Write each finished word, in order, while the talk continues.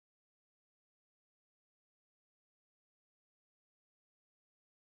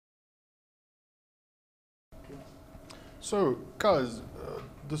So, guys,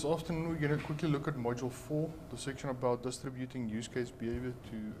 this afternoon we're going to quickly look at Module 4, the section about distributing use case behavior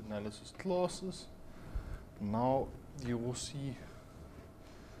to analysis classes. Now, you will see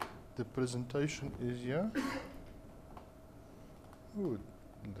the presentation is here. Good,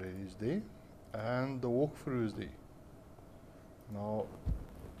 there is there. And the walkthrough is there. Now,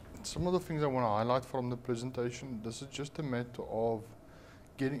 some of the things I want to highlight from the presentation, this is just a matter of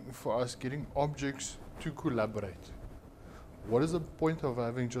getting objects to collaborate. What is the point of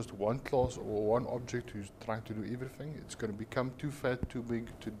having just one class or one object who's trying to do everything? It's going to become too fat, too big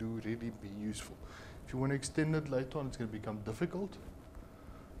to really be useful. If you want to extend it later on, it's going to become difficult.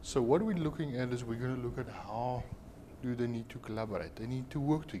 So what we're looking at is we're going to look at how do they need to collaborate. They need to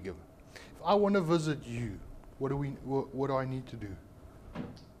work together. If I want to visit you, what do I need to do?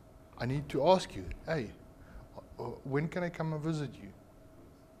 I need to ask you, hey, when can I come and visit you?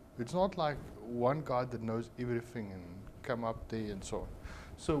 It's not like one guy that knows everything and come up there and so on.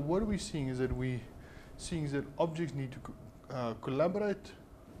 So what we're seeing is that objects need to collaborate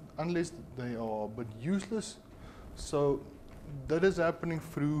unless they are a bit useless. So that is happening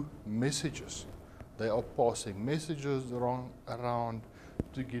through messages. They are passing messages around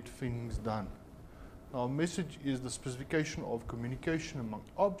to get things done. Now, a message is the specification of communication among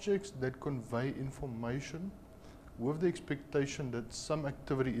objects that convey information with the expectation that some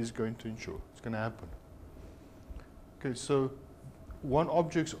activity is going to ensure. It's going to happen. Okay, so one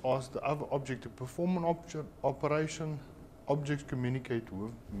object asks the other object to perform an operation. Objects communicate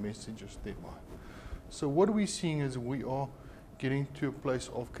with messages thereby. So what we're seeing is we are getting to a place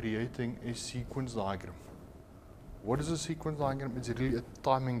of creating a sequence diagram. What is a sequence diagram? It's really a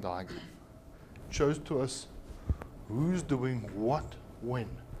timing diagram. It shows to us who's doing what, when.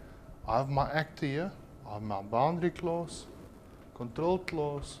 I have my actor here, I have my boundary class, control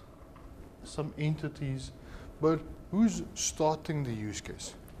class, some entities, but who's starting the use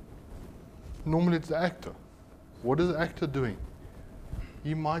case? Normally it's the actor. What is the actor doing?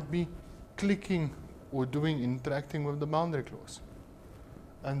 He might be clicking or interacting with the boundary class.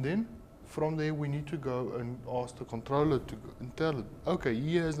 And then from there we need to go and ask the controller to go and tell it, okay,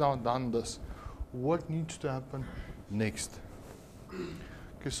 he has now done this. What needs to happen next?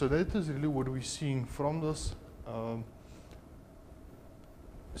 Okay, so that is really what we're seeing from this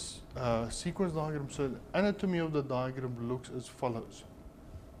sequence diagram. So the anatomy of the diagram looks as follows.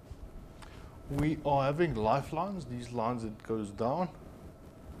 We are having lifelines, these lines that goes down.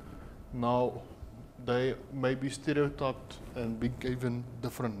 Now they may be stereotyped and be given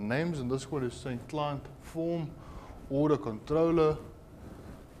different names, and this one is saying client, form, order, controller.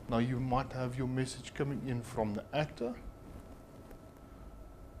 Now you might have your message coming in from the actor.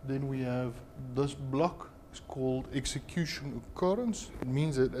 Then we have this block. It's called execution occurrence. It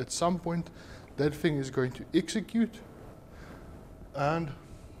means that at some point that thing is going to execute, and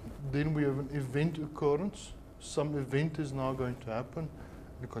then we have an event occurrence. Some event is now going to happen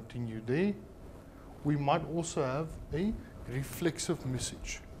and continue there. We might also have a reflexive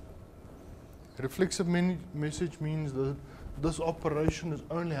message. A reflexive message means that this operation is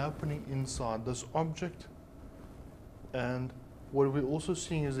only happening inside this object, and what we're also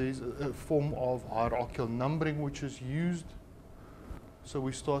seeing is there's a form of hierarchical numbering which is used. So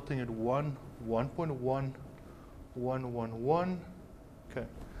we're starting at 1, 1.1, 1, 1, 1. Okay.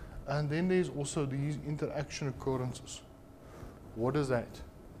 And then there's also these interaction occurrences. What is that?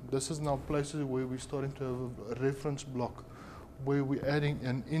 This is now places where we're starting to have a reference block where we're adding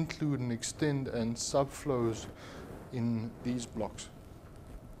and include and extend and subflows in these blocks.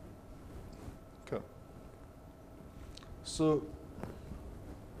 Okay. So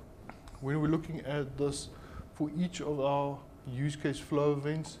when we're looking at this, for each of our use case flow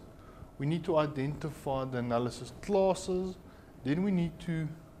events, we need to identify the analysis classes. Then we need to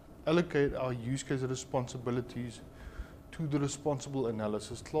allocate our use case responsibilities to the responsible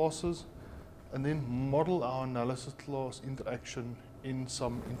analysis classes, and then model our analysis class interaction in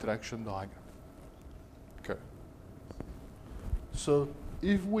some interaction diagram. Okay. So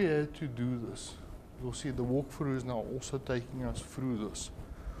if we had to do this, you'll see the walkthrough is now also taking us through this.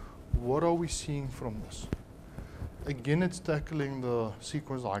 What are we seeing from this? Again, it's tackling the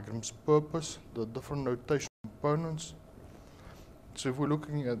sequence diagram's purpose, the different notation components. So if we're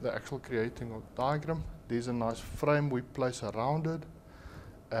looking at the actual creating of the diagram, there's a nice frame we place around it,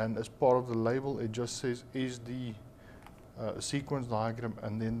 and as part of the label it just says is the sequence diagram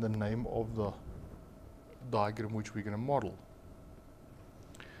and then the name of the diagram which we're going to model.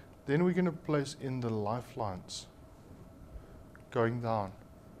 Then we're going to place in the lifelines going down.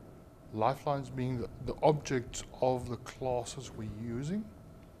 Lifelines being the objects of the classes we're using.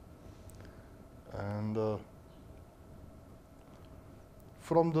 And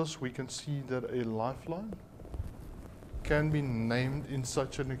from this we can see that a lifeline can be named in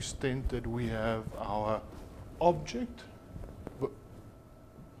such an extent that we have our object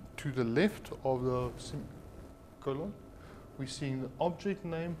to the left of the semicolon. We're seeing the object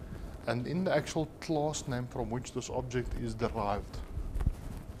name and in the actual class name from which this object is derived.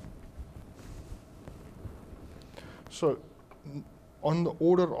 So on the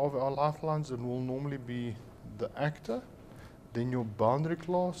order of our lifelines, it will normally be the actor, then your boundary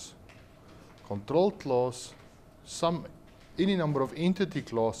class, control class, any number of entity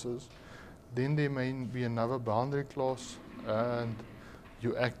classes, then there may be another boundary class and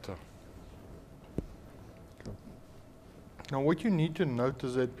your actor. Okay. Now what you need to note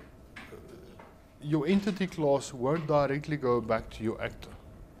is that your entity class won't directly go back to your actor.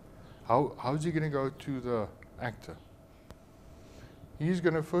 How is he going to go to the actor? He's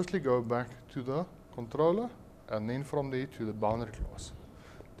going to firstly go back to the controller and then from there to the boundary class.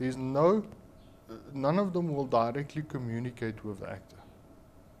 There's none of them will directly communicate with the actor.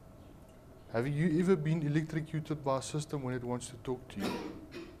 Have you ever been electrocuted by a system when it wants to talk to you?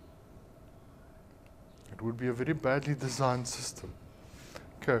 It would be a very badly designed system.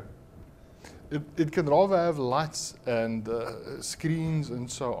 Okay. It can rather have lights and screens and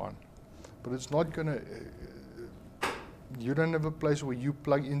so on, but it's not going to, you don't have a place where you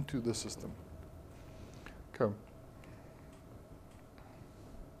plug into the system. Okay.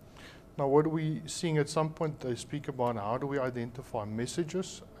 Now what are we seeing at some point? They speak about how do we identify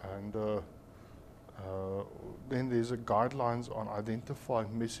messages, and then there's a guidelines on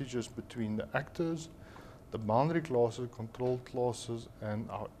identifying messages between the actors, the boundary classes, control classes, and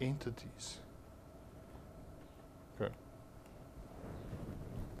our entities. Okay.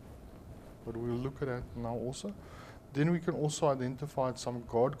 But we'll look at that now also. Then we can also identify some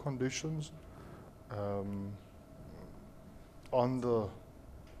guard conditions on the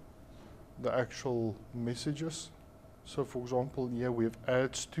actual messages. So for example, here we have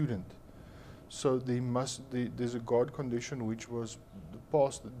add student. So there's a guard condition which was the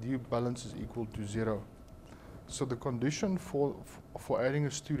past due balance is equal to 0. So the condition for adding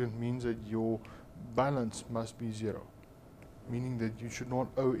a student means that your balance must be 0, meaning that you should not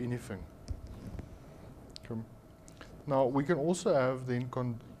owe anything. Okay. Now we can also have then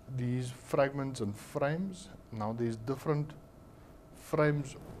these fragments and frames. Now there's different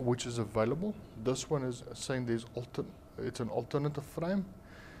frames which is available. This one is saying it's an alternative frame,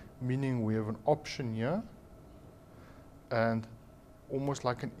 meaning we have an option here and almost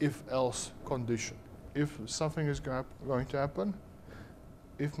like an if-else condition. If something is going to happen,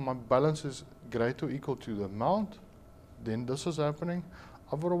 if my balance is greater or equal to the amount, then this is happening.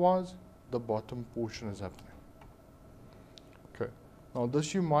 Otherwise, the bottom portion is happening. Okay. Now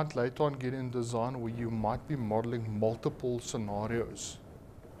this you might later on get in design where you might be modeling multiple scenarios.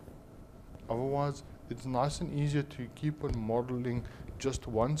 Otherwise, it's nice and easier to keep on modeling just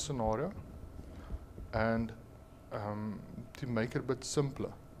one scenario and to make it a bit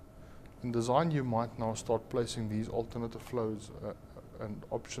simpler. In design, you might now start placing these alternative flows and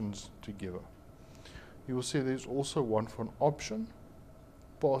options together. You will see there's also one for an option.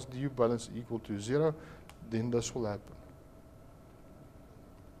 Past due balance equal to 0, then this will happen.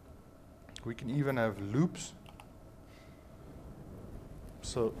 We can even have loops.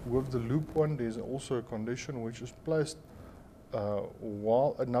 So with the loop one, there's also a condition which is placed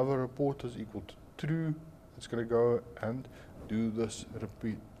while another report is equal to true, it's going to go and do this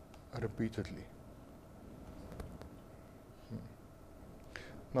repeatedly.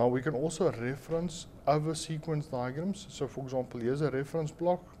 Now we can also reference other sequence diagrams. So for example, here's a reference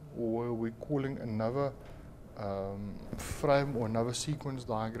block where we're calling another frame or another sequence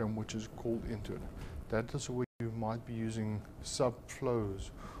diagram which is called into it. That is where you might be using subflows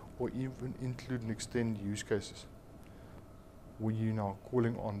or even include and extend use cases where you're now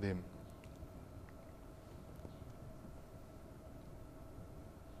calling on them.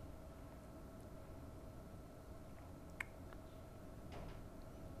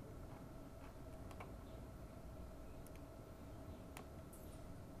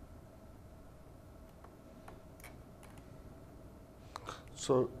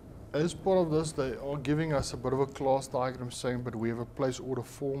 So as part of this, they are giving us a bit of a class diagram saying, but we have a place order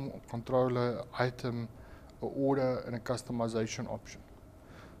form, a controller, item, a order, and a customization option.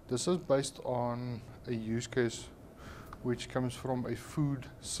 This is based on a use case which comes from a food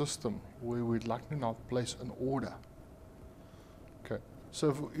system where we'd like to now place an order. Okay,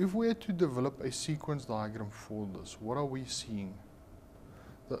 so if we had to develop a sequence diagram for this, what are we seeing?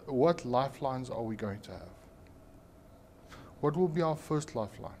 What lifelines are we going to have? What will be our first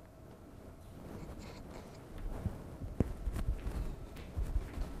lifeline?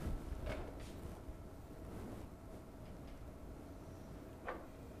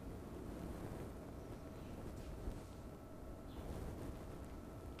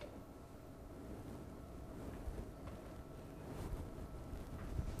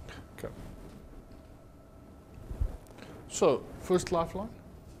 So, first lifeline,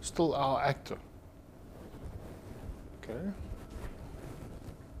 still our actor. Okay.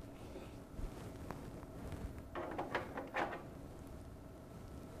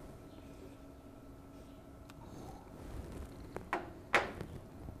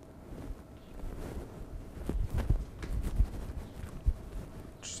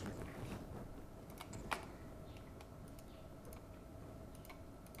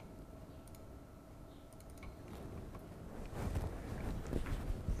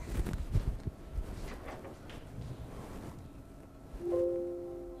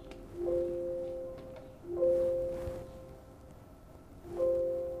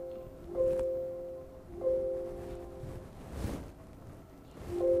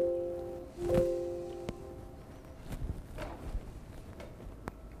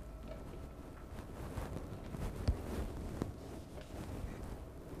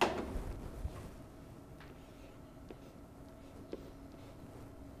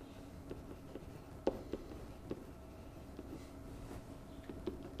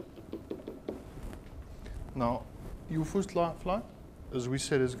 Now, your first lifeline, as we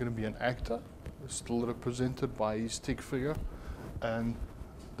said, is going to be an actor, still represented by his stick figure, and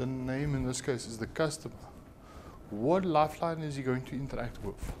the name in this case is the customer. What lifeline is he going to interact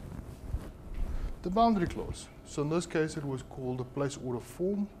with? The boundary clause. So in this case, it was called a place order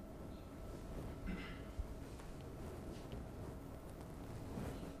form.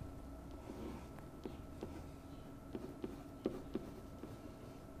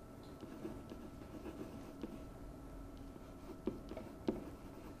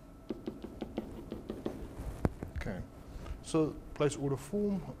 Okay, so place order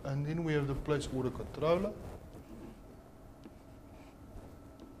form, and then we have the place order controller.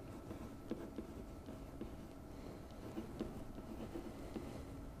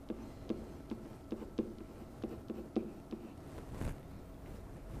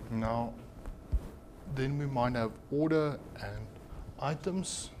 Now, then we might have order and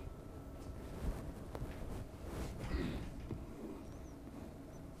items.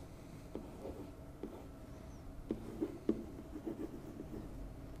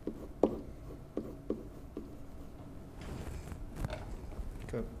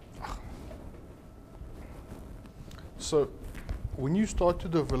 Okay. So, when you start to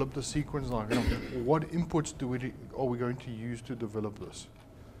develop the sequence diagram, what inputs are we going to use to develop this?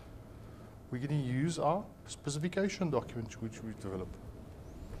 We're going to use our specification documents which we developed.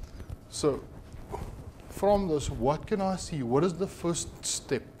 So, from this, what can I see? What is the first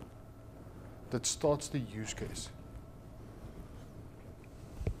step that starts the use case?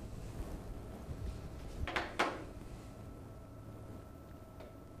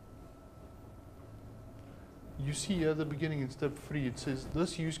 You see here at the beginning in step 3, it says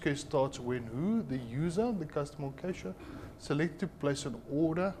this use case starts when who? The user, the customer or cashier, select to place an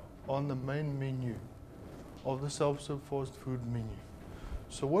order on the main menu of the self-serve fast food menu.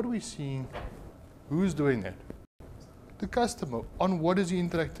 So what are we seeing? Who's doing that? The customer. On what is he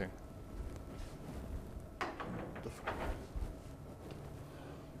interacting?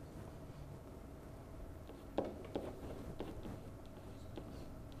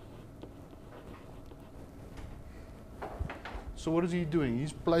 So what is he doing?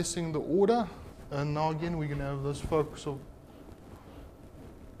 He's placing the order, and now again we're going to have this focus of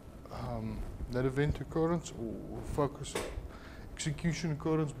that event occurrence or focus execution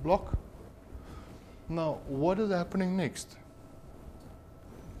occurrence block. Now, what is happening next?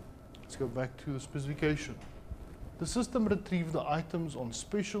 Let's go back to the specification. The system retrieves the items on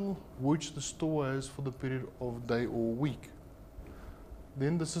special which the store has for the period of day or week.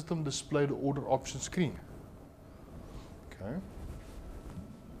 Then the system displays the order option screen. Okay.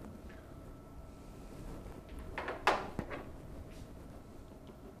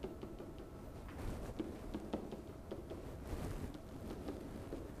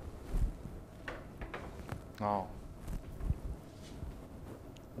 Now,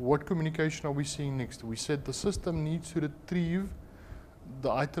 what communication are we seeing next? We said the system needs to retrieve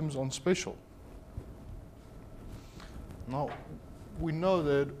the items on special. Now, we know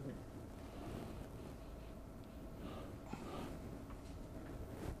that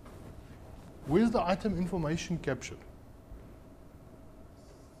where's the item information captured?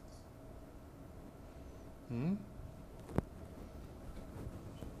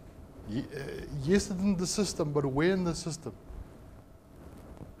 Yes, it's in the system, but where in the system?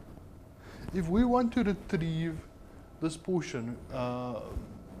 If we want to retrieve this portion,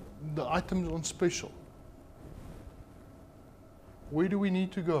 the items on special, where do we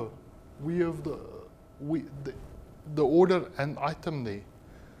need to go? We have the order and item there.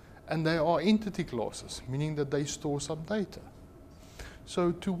 and they are entity classes, meaning that they store some data.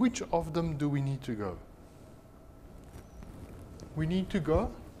 So to which of them do we need to go? We need to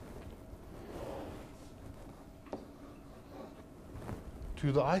go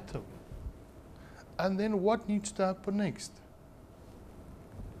to the item. And then what needs to happen next?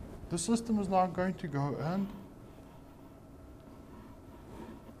 The system is now going to go and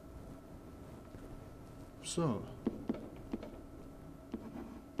so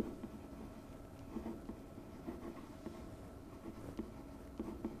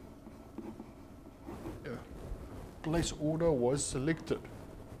place order was selected.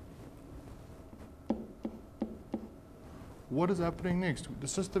 What is happening next? The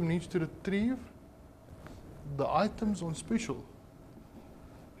system needs to retrieve the items on special.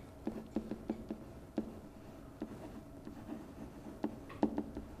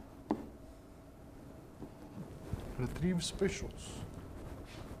 Retrieve specials.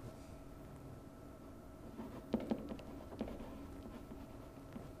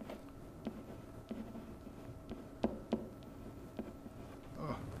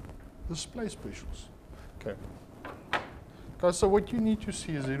 Display specials. Okay. Guys, so what you need to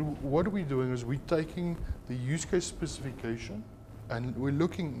see is that what we're doing is we're taking the use case specification and we're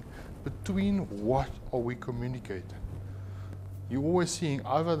looking between what are we communicating. You're always seeing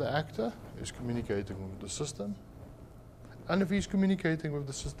either the actor is communicating with the system, and if he's communicating with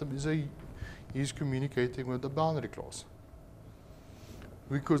the system, he's communicating with the boundary clause,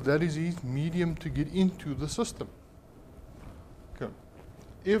 because that is his medium to get into the system. Okay.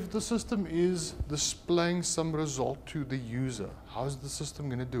 If the system is displaying some result to the user, how is the system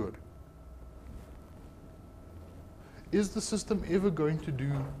going to do it? Is the system ever going to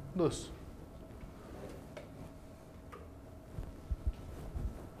do this?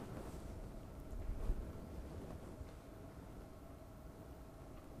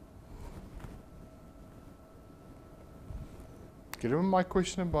 Okay, remember my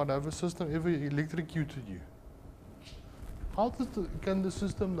question about have a system ever electrocuted you? How can the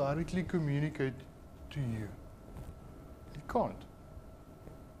system directly communicate to you? It can't.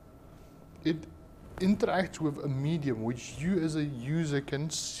 It interacts with a medium which you as a user can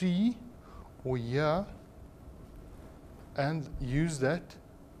see or hear and use that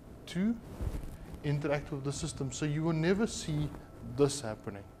to interact with the system. So you will never see this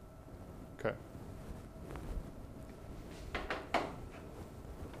happening. Okay.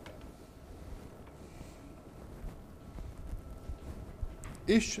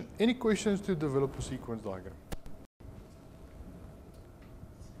 Any questions to develop a sequence diagram?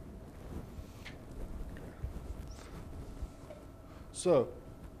 So,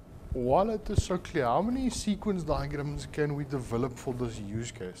 while it is so clear, how many sequence diagrams can we develop for this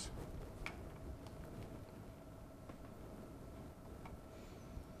use case?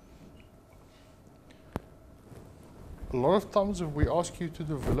 A lot of times if we ask you to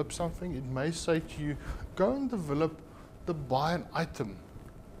develop something, it may say to you, go and develop the buy an item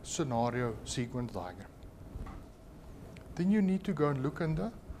scenario sequence diagram. Then you need to go and look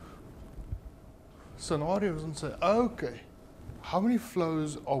under scenarios and say, okay, how many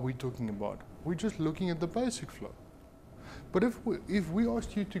flows are we talking about? We're just looking at the basic flow. But if we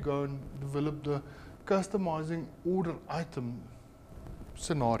asked you to go and develop the customizing order item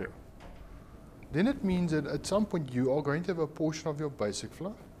scenario, then it means that at some point you are going to have a portion of your basic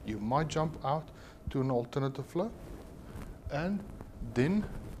flow. You might jump out to an alternative flow, and then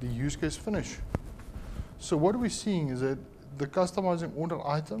the use case finish. So what we're seeing is that the customizing order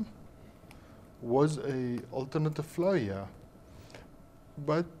item was a alternative flow here.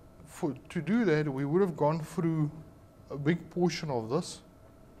 But to do that, we would have gone through a big portion of this,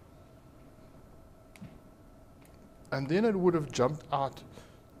 and then it would have jumped out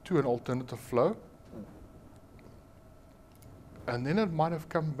to an alternative flow, and then it might have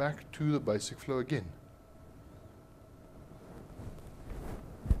come back to the basic flow again.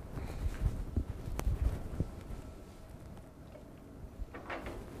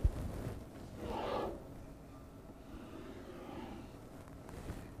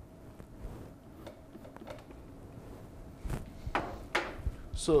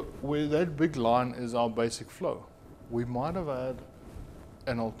 So where that big line is our basic flow, we might have had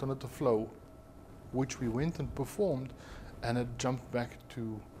an alternative flow which we went and performed, and it jumped back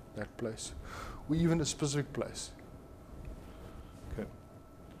to that place, or even a specific place. Okay.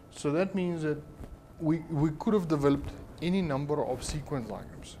 So that means that we could have developed any number of sequence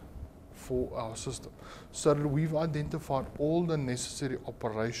diagrams for our system, so that we've identified all the necessary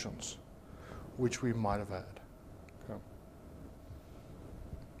operations which we might have had. Okay.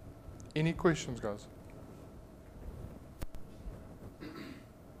 Any questions, guys?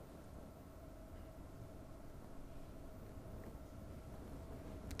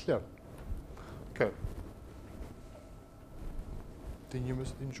 Clear. Okay. Then you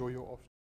must enjoy your off.